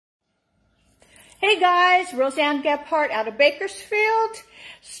Hey guys, Roseanne Gephardt out of Bakersfield,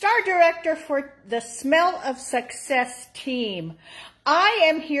 Star Director for the Smell of Success team. I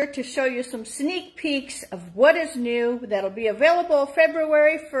am here to show you some sneak peeks of what is new that'll be available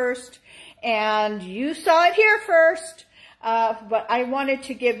February 1st, and you saw it here first, but I wanted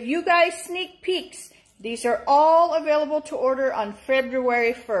to give you guys sneak peeks. These are all available to order on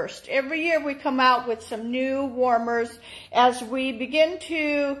February 1st. Every year we come out with some new warmers as we begin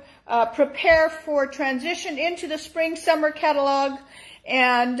to prepare for transition into the spring-summer catalog.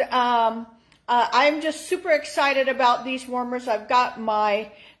 And I'm just super excited about these warmers. I've got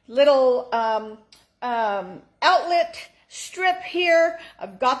my little outlet strip here.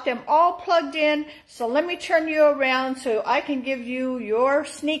 I've got them all plugged in. So let me turn you around so I can give you your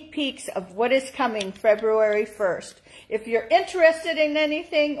sneak peeks of what is coming February 1st. If you're interested in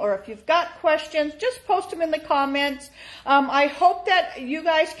anything or if you've got questions, just post them in the comments. I hope that you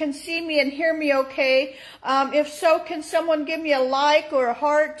guys can see me and hear me okay. If so, can someone give me a like or a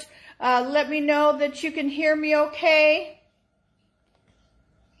heart? Let me know that you can hear me okay.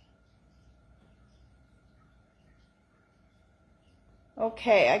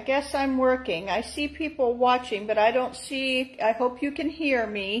 Okay, I guess I'm working. I see people watching, but I don't see, I hope you can hear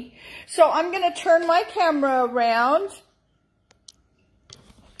me. So I'm going to turn my camera around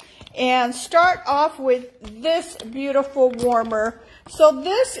and start off with this beautiful warmer. So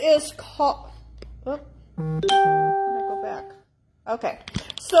this is called, oh, I'm gonna go back. Okay,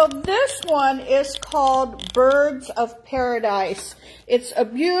 so this one is called Birds of Paradise. It's a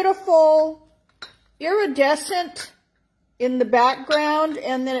beautiful iridescent in the background,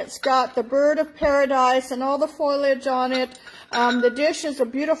 and then it's got the bird of paradise and all the foliage on it. The dish is a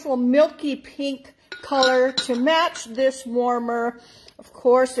beautiful milky pink color to match this warmer. Of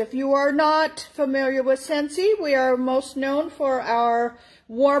course, if you are not familiar with Scentsy, we are most known for our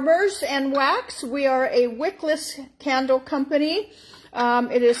warmers and wax. We are a wickless candle company.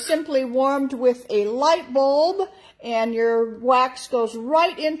 It is simply warmed with a light bulb, and your wax goes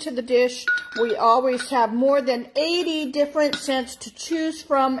right into the dish. We always have more than 80 different scents to choose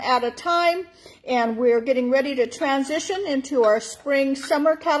from at a time, and we're getting ready to transition into our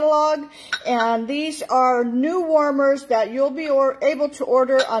spring-summer catalog, and these are new warmers that you'll be able to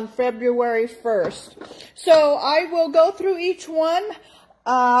order on February 1st. So I will go through each one,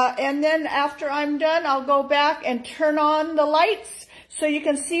 and then after I'm done, I'll go back and turn on the lights so you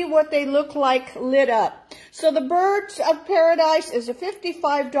can see what they look like lit up. So the Birds of Paradise is a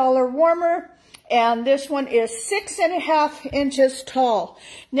 $55 warmer, and this one is 6.5 inches tall.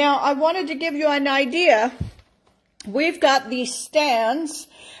 Now, I wanted to give you an idea. We've got these stands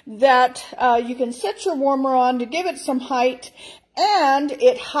that you can set your warmer on to give it some height, and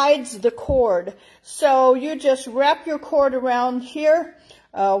it hides the cord. So you just wrap your cord around here.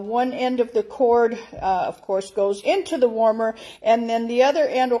 One end of the cord, of course, goes into the warmer, and then the other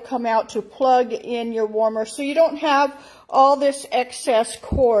end will come out to plug in your warmer, so you don't have all this excess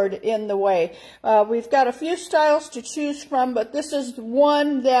cord in the way. We've got a few styles to choose from, but this is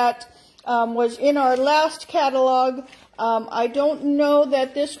one that was in our last catalog. I don't know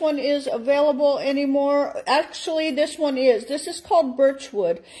that this one is available anymore. Actually, this one is. This is called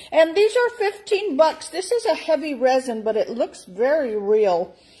Birchwood. And these are 15 bucks. This is a heavy resin, but it looks very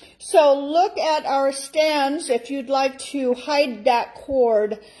real. So look at our stands if you'd like to hide that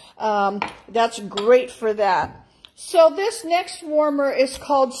cord. That's great for that. So this next warmer is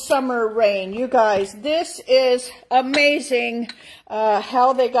called Summer Rain. You guys, this is amazing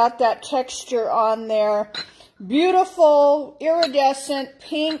how they got that texture on there. Beautiful, iridescent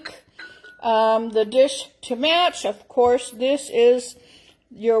pink, the dish to match. Of course, this is,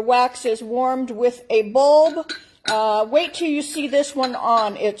 your wax is warmed with a bulb. Wait till you see this one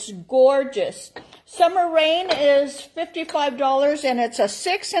on. It's gorgeous. Summer Rain is $55, and it's a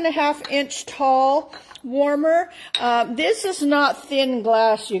 6.5 inch tall warmer. This is not thin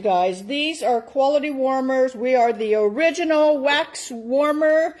glass, you guys. These are quality warmers. We are the original wax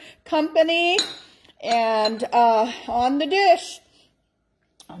warmer company. And on the dish,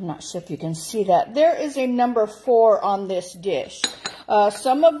 I'm not sure if you can see that, there is a number 4 on this dish.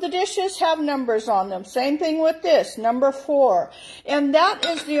 Some of the dishes have numbers on them. Same thing with this, number 4. And that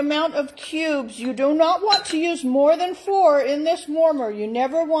is the amount of cubes. You do not want to use more than 4 in this warmer. You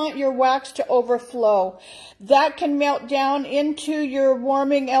never want your wax to overflow. That can melt down into your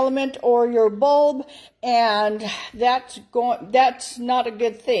warming element or your bulb, and that's not a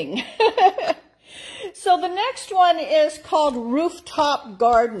good thing. So the next one is called Rooftop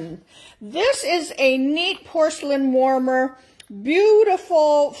Garden. This is a neat porcelain warmer,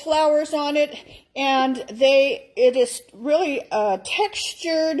 beautiful flowers on it, and it is really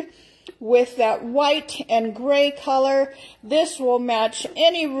textured with that white and gray color. This will match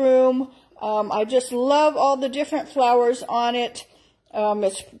any room. I just love all the different flowers on it.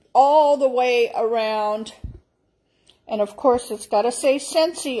 It's all the way around. And of course, it's got to say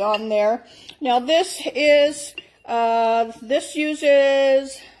Scentsy on there. Now this is, this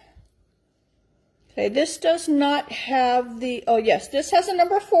does not have the, oh yes, this has a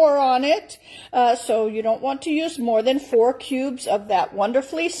number 4 on it. So you don't want to use more than 4 cubes of that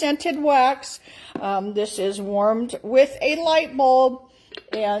wonderfully scented wax. This is warmed with a light bulb.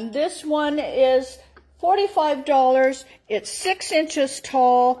 And this one is $45. It's 6 inches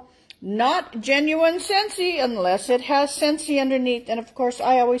tall. Not genuine Scentsy unless it has Scentsy underneath. And of course,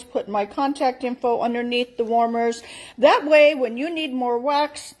 I always put my contact info underneath the warmers. That way, when you need more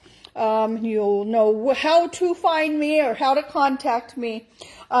wax, you'll know how to find me or how to contact me.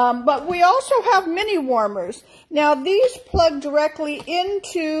 But we also have mini warmers. Now, these plug directly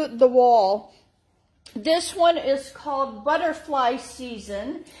into the wall. This one is called Butterfly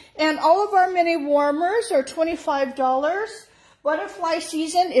Season. And all of our mini warmers are $25. Butterfly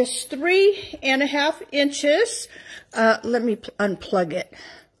Season is 3.5 inches. Let me unplug it.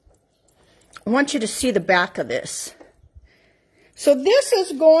 I want you to see the back of this. So this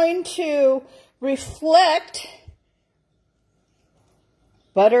is going to reflect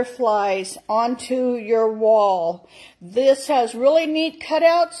butterflies onto your wall. This has really neat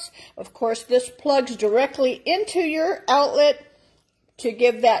cutouts. Of course, this plugs directly into your outlet to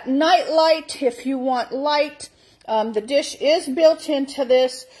give that night light if you want light. The dish is built into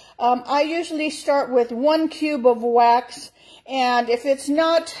this. I usually start with 1 cube of wax, and if it's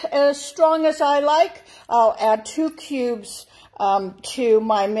not as strong as I like, I'll add 2 cubes to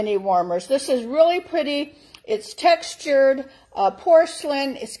my mini warmers. This is really pretty. It's textured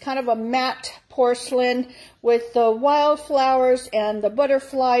porcelain. It's kind of a matte porcelain with the wildflowers and the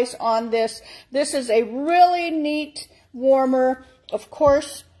butterflies on this. This is a really neat warmer. Of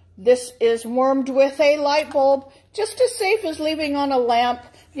course, this is warmed with a light bulb, just as safe as leaving on a lamp.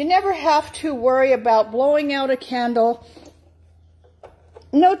 You never have to worry about blowing out a candle.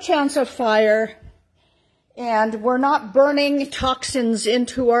 No chance of fire. And we're not burning toxins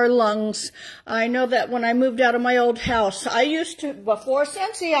into our lungs. I know that when I moved out of my old house, I used to, before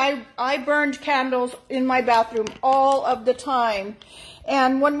Scentsy, I burned candles in my bathroom all of the time.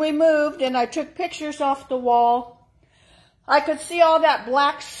 And when we moved and I took pictures off the wall, I could see all that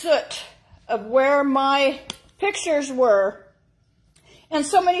black soot of where my pictures were. And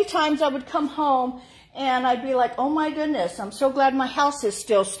so many times I would come home and I'd be like, oh my goodness, I'm so glad my house is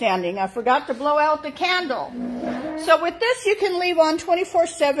still standing. I forgot to blow out the candle. So with this, you can leave on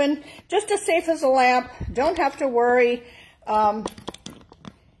 24/7, just as safe as a lamp. Don't have to worry.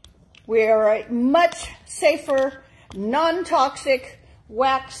 We're a much safer, non-toxic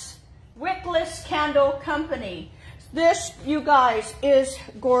wax wickless candle company. This, you guys, is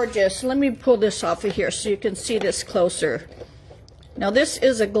gorgeous. Let me pull this off of here so you can see this closer. Now, this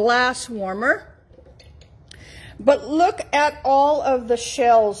is a glass warmer. But look at all of the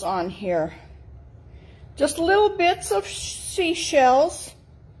shells on here. Just little bits of seashells.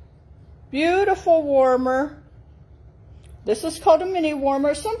 Beautiful warmer. This is called a mini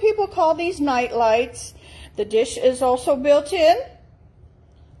warmer. Some people call these night lights. The dish is also built in.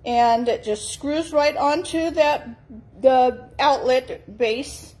 And it just screws right onto the outlet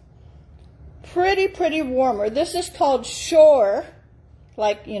base. Pretty, pretty warmer. This is called Shore.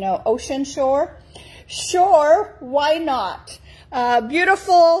 Like, you know, ocean shore. Sure, why not?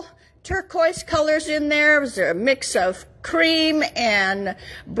 Beautiful turquoise colors in there. There's a mix of cream and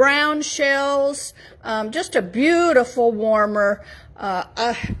brown shells. Just a beautiful warmer.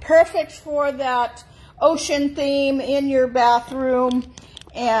 Perfect for that ocean theme in your bathroom.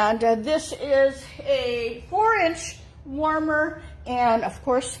 And this is a 4-inch warmer. And of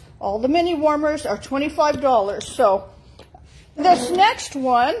course, all the mini warmers are $25. So this next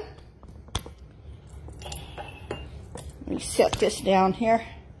one, let me set this down here.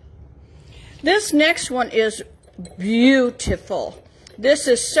 This next one is beautiful. This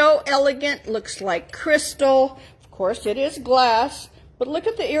is so elegant, looks like crystal. Of course, it is glass, but look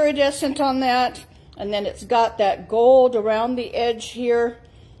at the iridescent on that. And then it's got that gold around the edge here.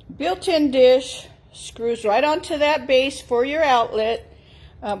 Built-in dish, screws right onto that base for your outlet.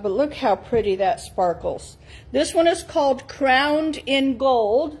 But look how pretty that sparkles. This one is called Crowned in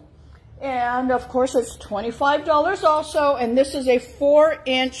Gold. And of course, it's $25 also, and this is a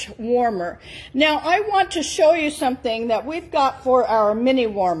 4-inch warmer. Now, I want to show you something that we've got for our mini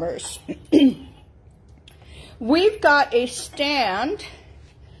warmers. We've got a stand.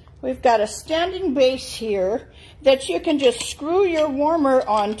 We've got a standing base here, that you can just screw your warmer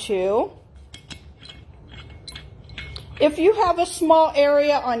onto. If you have a small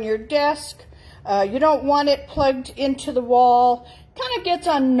area on your desk, you don't want it plugged into the wall, kind of gets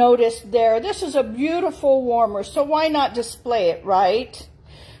unnoticed there. This is a beautiful warmer, so why not display it, right?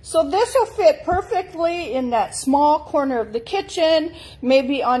 So this will fit perfectly in that small corner of the kitchen,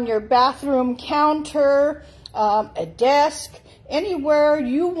 maybe on your bathroom counter, a desk, anywhere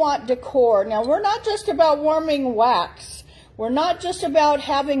you want decor. Now, we're not just about warming wax. We're not just about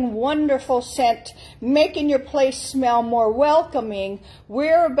having wonderful scent, making your place smell more welcoming.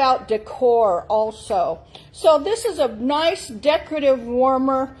 We're about decor also. So this is a nice decorative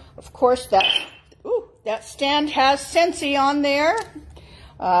warmer. Of course, that stand has Scentsy on there.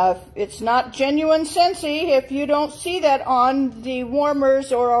 It's not genuine Scentsy if you don't see that on the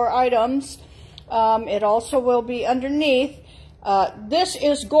warmers or our items. It also will be underneath. This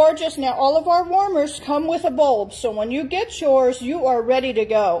is gorgeous. Now, all of our warmers come with a bulb, so when you get yours, you are ready to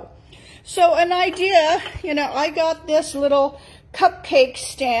go. So an idea, I got this little cupcake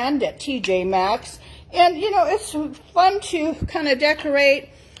stand at TJ Maxx, and, it's fun to kind of decorate.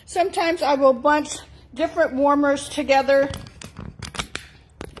 Sometimes I will bunch different warmers together.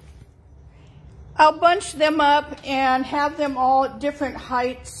 I'll bunch them up and have them all at different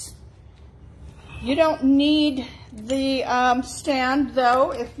heights. You don't need the stand,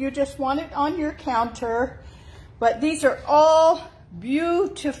 though, if you just want it on your counter. But these are all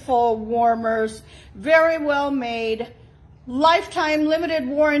beautiful warmers, very well made, lifetime limited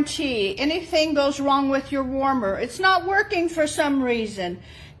warranty. Anything goes wrong with your warmer, it's not working for some reason,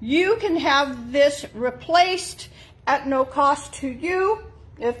 you can have this replaced at no cost to you.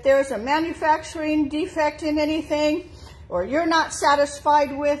 If there's a manufacturing defect in anything, or you're not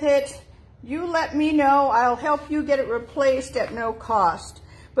satisfied with it, you let me know. I'll help you get it replaced at no cost.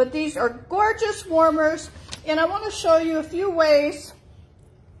 But these are gorgeous warmers, and I want to show you a few ways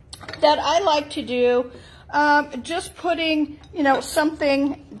that I like to do. Just putting,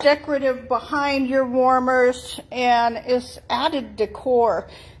 something decorative behind your warmers, and it's added decor.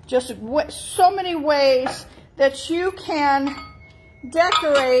 Just so many ways that you can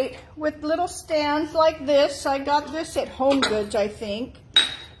decorate with little stands like this. I got this at Home Goods, I think.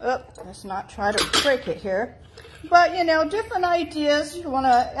 Oh, let's not try to break it here. But, different ideas. You want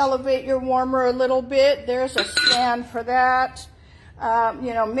to elevate your warmer a little bit. There's a stand for that.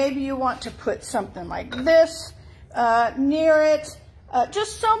 Maybe you want to put something like this near it.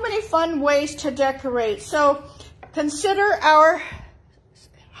 Just so many fun ways to decorate. So consider our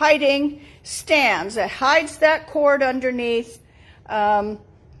hiding stands. It hides that cord underneath.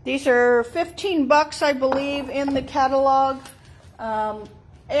 These are 15 bucks, I believe, in the catalog.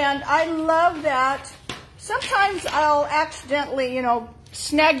 And I love that. Sometimes I'll accidentally,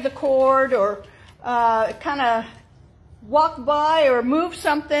 snag the cord or kind of walk by or move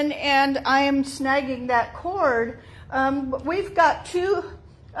something, and I am snagging that cord. But we've got two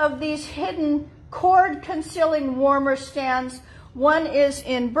of these hidden cord concealing warmer stands. One is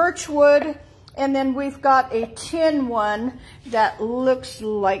in birchwood, and then we've got a tin one that looks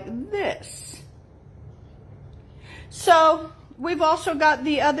like this. So we've also got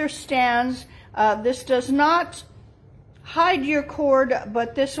the other stands. This does not hide your cord,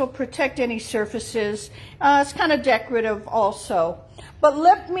 but this will protect any surfaces. It's kind of decorative also. But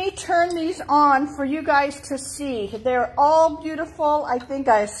let me turn these on for you guys to see. They're all beautiful. I think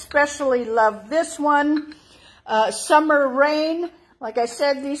I especially love this one. Summer Rain. Like I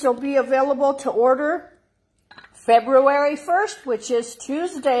said, these will be available to order February 1st, which is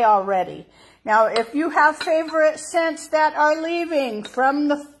Tuesday already. Now, if you have favorite scents that are leaving from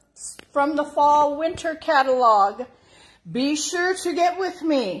the fall winter catalog, be sure to get with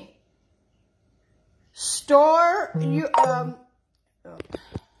me.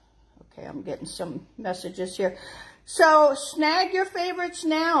 Okay, I'm getting some messages here. So snag your favorites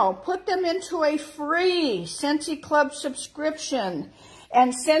now. Put them into a free Scentsy Club subscription,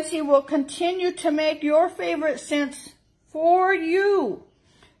 and Scentsy will continue to make your favorite scents for you.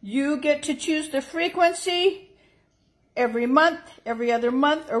 You get to choose the frequency every month, every other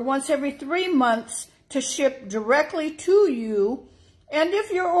month, or once every 3 months to ship directly to you. And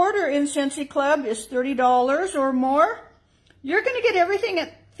if your order in Scentsy Club is $30 or more, you're going to get everything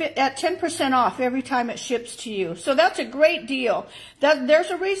at 10% off every time it ships to you. So that's a great deal. There's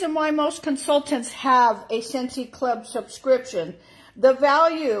a reason why most consultants have a Scentsy Club subscription. The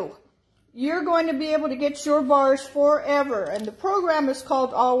value, you're going to be able to get your bars forever. And the program is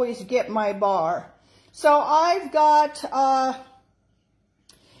called Always Get My Bar. So I've got,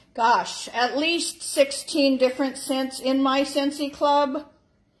 at least 16 different scents in my Scentsy Club.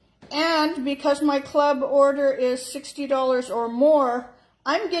 And because my club order is $60 or more,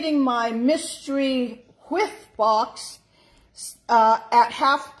 I'm getting my mystery whiff box at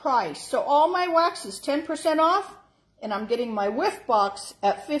half price. So all my wax is 10% off, and I'm getting my whiff box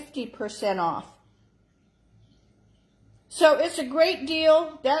at 50% off. So it's a great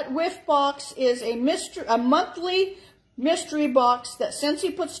deal. That whiff box is a monthly mystery box that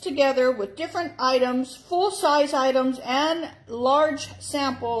Scentsy puts together with different items, full-size items and large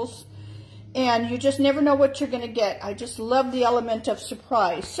samples, and you just never know what you're going to get. I just love the element of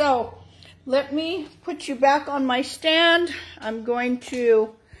surprise. So let me put you back on my stand. I'm going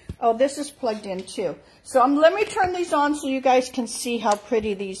to, oh, this is plugged in too. So let me turn these on so you guys can see how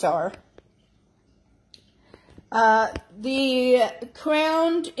pretty these are. The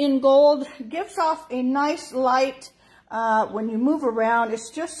crowned in gold gives off a nice light when you move around. It's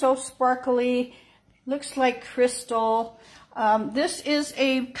just so sparkly, looks like crystal. This is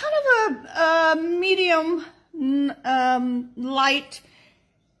a kind of a medium light.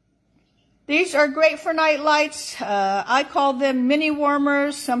 These are great for night lights. I call them mini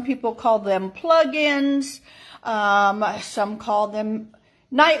warmers. Some people call them plug-ins. Some call them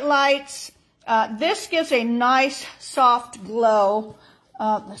night lights. This gives a nice soft glow.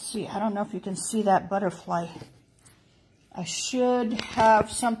 Let's see, I don't know if you can see that butterfly. I should have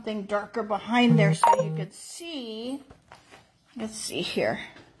something darker behind there so you could see. Let's see here.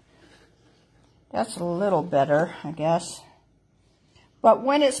 That's a little better, I guess. But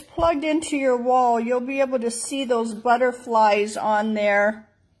when it's plugged into your wall, you'll be able to see those butterflies on there.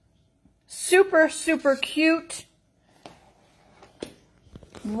 Super, super cute.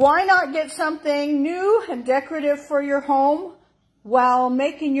 Why not get something new and decorative for your home while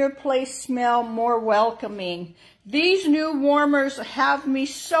making your place smell more welcoming? These new warmers have me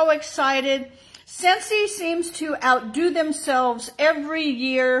so excited. Scentsy seems to outdo themselves every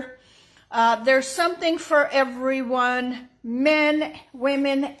year. There's something for everyone, men,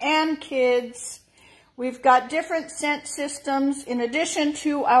 women, and kids. We've got different scent systems in addition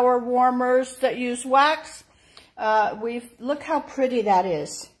to our warmers that use wax. Look how pretty that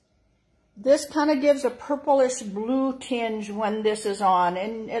is. This kind of gives a purplish blue tinge when this is on,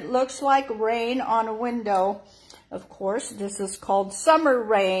 and it looks like rain on a window. Of course, this is called summer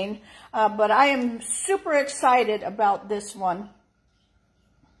rain, but I am super excited about this one.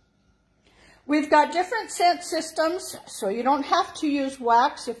 We've got different scent systems, so you don't have to use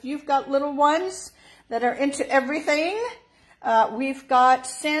wax if you've got little ones that are into everything. We've got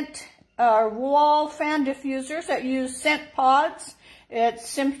scent wall fan diffusers that use scent pods. It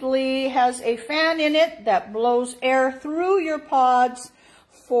simply has a fan in it that blows air through your pods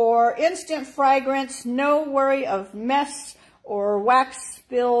for instant fragrance, no worry of mess or wax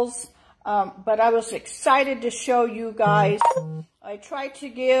spills. But I was excited to show you guys. I try to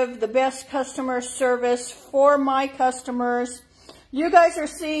give the best customer service for my customers. You guys are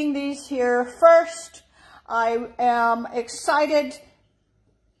seeing these here first. I am excited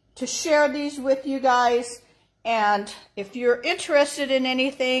to share these with you guys. And if you're interested in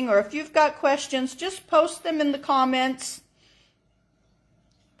anything or if you've got questions, just post them in the comments.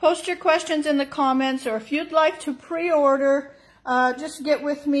 Post your questions in the comments, or if you'd like to pre-order, just get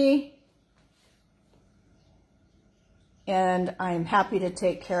with me. And I'm happy to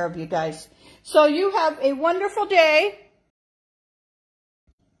take care of you guys. So you have a wonderful day.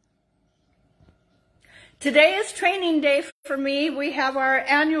 Today is training day for me. We have our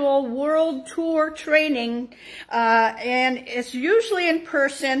annual world tour training, and it's usually in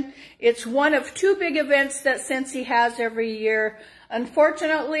person. It's one of two big events that Scentsy has every year.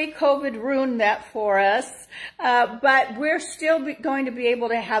 Unfortunately, COVID ruined that for us, but we're still going to be able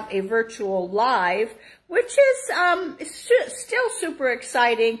to have a virtual live, which is still super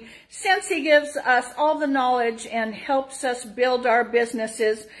exciting. Scentsy gives us all the knowledge and helps us build our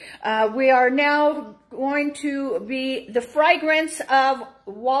businesses. We are now going to be the fragrance of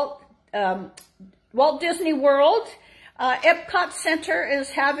Walt Disney World. Epcot Center is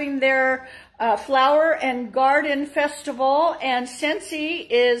having their Flower and Garden Festival, and Scentsy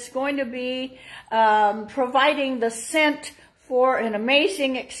is going to be providing the scent for an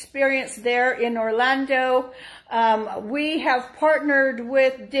amazing experience there in Orlando. We have partnered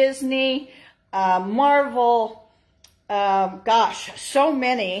with Disney, Marvel, gosh, so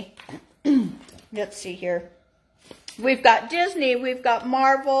many. Let's see here. We've got Disney, we've got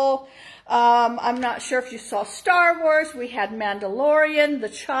Marvel. I'm not sure if you saw Star Wars. We had Mandalorian, the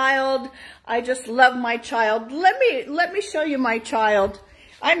child. I just love my child. Let me show you my child.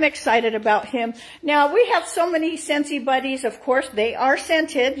 I'm excited about him. Now, we have so many Scentsy buddies. Of course, they are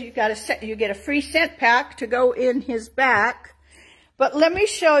scented. You get a free scent pack to go in his back. But let me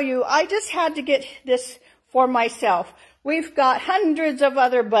show you. I just had to get this for myself. We've got hundreds of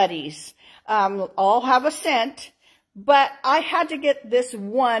other buddies. All have a scent. But I had to get this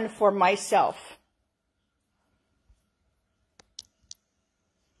one for myself.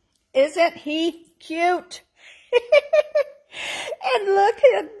 Isn't he cute? And look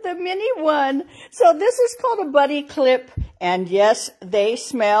at the mini one. So this is called a Buddy Clip. And yes, they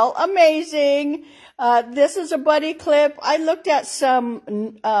smell amazing. This is a Buddy Clip. I looked at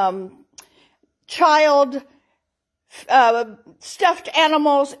some child stuffed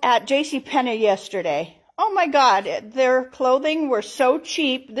animals at JCPenney yesterday. Oh my God, their clothing were so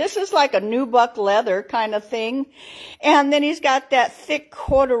cheap. This is like a nubuck leather kind of thing. And then he's got that thick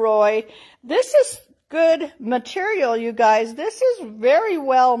corduroy. This is good material, you guys. This is very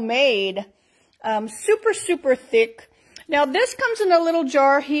well made. Super, super thick. Now this comes in a little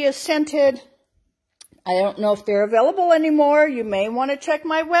jar. He is scented. I don't know if they're available anymore. You may want to check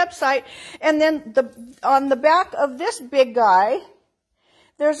my website. And then on the back of this big guy,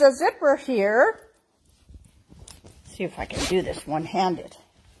 there's a zipper here. See if I can do this one-handed.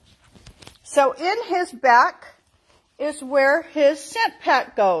 So in his back is where his scent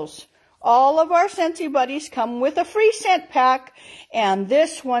pack goes. All of our Scentsy buddies come with a free scent pack, and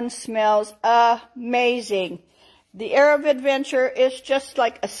this one smells amazing. The Air of Adventure is just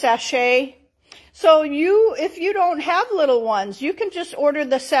like a sachet. So if you don't have little ones, you can just order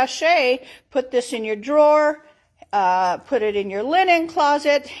the sachet, put this in your drawer, put it in your linen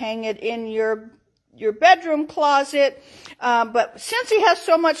closet, hang it in your bedroom closet. But Scentsy has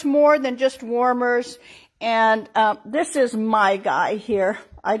so much more than just warmers. And this is my guy here.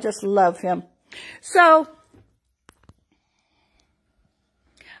 I just love him. So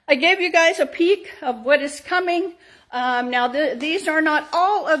I gave you guys a peek of what is coming. Now, these are not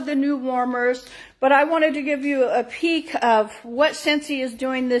all of the new warmers, but I wanted to give you a peek of what Scentsy is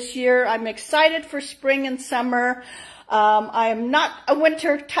doing this year. I'm excited for spring and summer. I am not a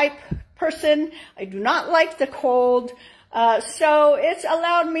winter type person. I do not like the cold. So it's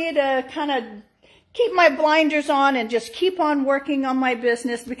allowed me to kind of keep my blinders on and just keep on working on my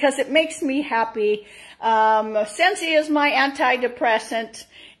business because it makes me happy. Scentsy is my antidepressant,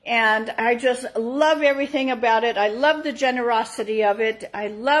 and I just love everything about it. I love the generosity of it. I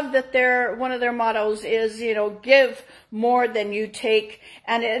love that one of their mottos is, give more than you take,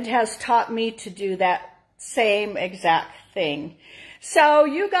 and it has taught me to do that same exact thing. So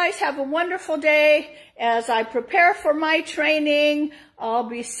you guys have a wonderful day. As I prepare for my training, I'll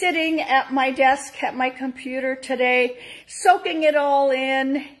be sitting at my desk at my computer today, soaking it all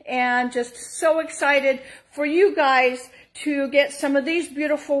in, and just so excited for you guys to get some of these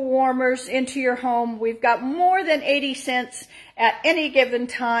beautiful warmers into your home. We've got more than 80 scents at any given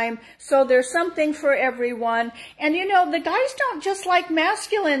time, so there's something for everyone. And the guys don't just like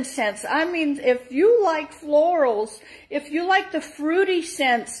masculine scents. I mean, if you like florals, if you like the fruity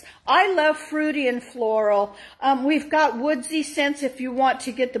scents, I love fruity and floral. We've got woodsy scents if you want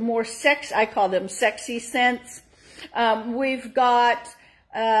to get the more I call them sexy scents. We've got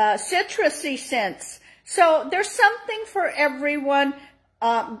citrusy scents. So there's something for everyone.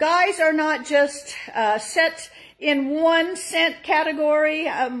 Guys are not just set in one scent category.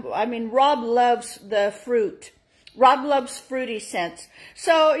 I mean, Rob loves the fruit. Rob loves fruity scents.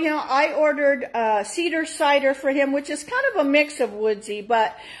 So, I ordered cedar cider for him, which is kind of a mix of woodsy,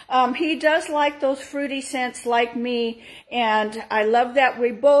 but he does like those fruity scents like me, and I love that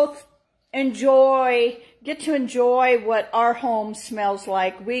we both get to enjoy what our home smells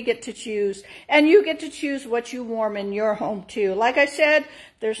like. We get to choose, and you get to choose what you warm in your home too. Like I said,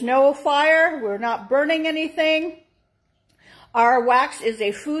 there's no fire. We're not burning anything. Our wax is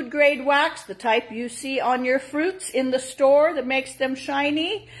a food grade wax, the type you see on your fruits in the store that makes them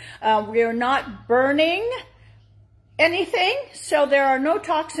shiny. We are not burning anything, so there are no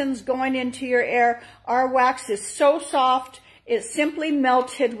toxins going into your air. Our wax is so soft. It's simply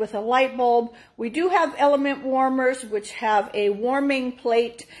melted with a light bulb. We do have element warmers, which have a warming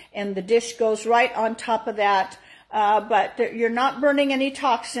plate, and the dish goes right on top of that. But you're not burning any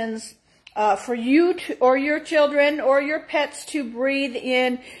toxins for you or your children or your pets to breathe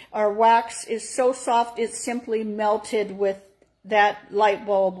in. Our wax is so soft, it's simply melted with that light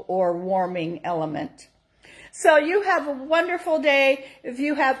bulb or warming element. So you have a wonderful day. If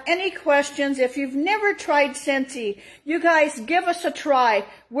you have any questions, if you've never tried Scentsy, you guys give us a try.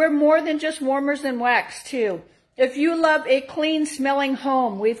 We're more than just warmers and wax too. If you love a clean smelling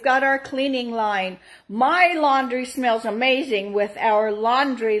home, we've got our cleaning line. My laundry smells amazing with our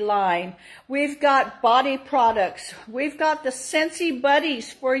laundry line. We've got body products. We've got the Scentsy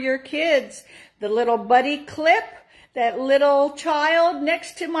buddies for your kids. The little buddy clip, that little child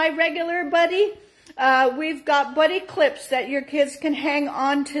next to my regular Buddy. We've got Buddy clips that your kids can hang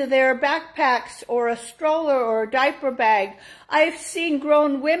onto their backpacks or a stroller or a diaper bag. I've seen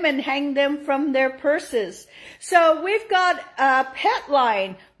grown women hang them from their purses. So we've got a pet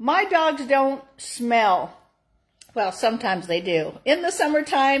line. My dogs don't smell. Well, sometimes they do. In the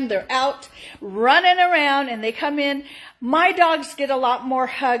summertime, they're out running around and they come in. My dogs get a lot more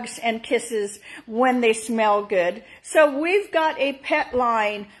hugs and kisses when they smell good. So we've got a pet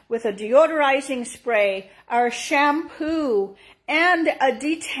line with a deodorizing spray, our shampoo, and a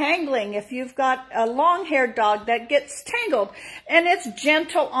detangling if you've got a long-haired dog that gets tangled. And it's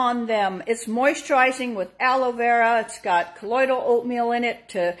gentle on them. It's moisturizing with aloe vera. It's got colloidal oatmeal in it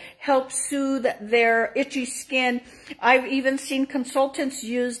to help soothe their itchy skin. I've even seen consultants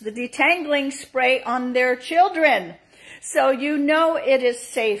use the detangling spray on their children. So you know it is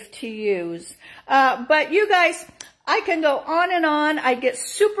safe to use. But you guys, I can go on and on. I get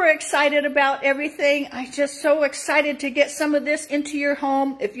super excited about everything. I'm just so excited to get some of this into your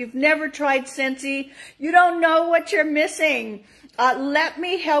home. If you've never tried Scentsy, you don't know what you're missing. Let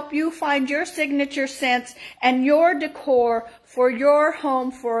me help you find your signature scents and your decor for your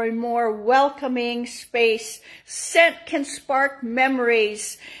home for a more welcoming space. Scent can spark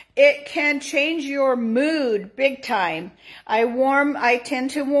memories. It can change your mood big time. I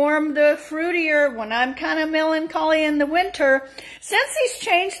tend to warm the fruitier when I'm kind of melancholy in the winter. Scentsy's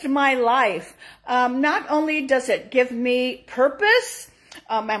changed my life. Not only does it give me purpose,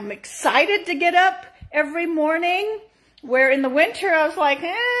 I'm excited to get up every morning. Where in the winter I was like,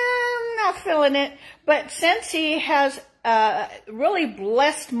 I'm not feeling it. But Scentsy has really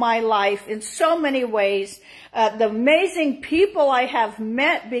blessed my life in so many ways. The amazing people I have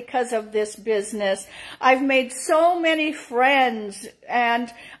met because of this business. I've made so many friends,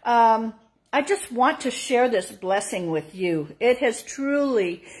 and I just want to share this blessing with you. It has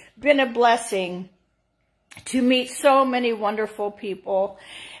truly been a blessing to meet so many wonderful people.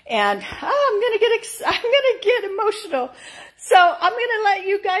 And I'm going to get emotional. So I'm going to let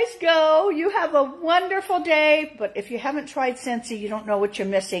you guys go. You have a wonderful day. But if you haven't tried Scentsy, you don't know what you're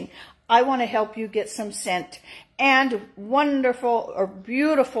missing. I want to help you get some scent and wonderful or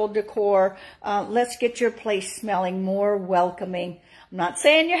beautiful decor. Let's get your place smelling more welcoming. I'm not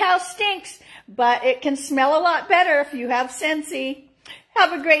saying your house stinks, but it can smell a lot better if you have Scentsy.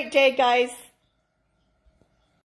 Have a great day, guys.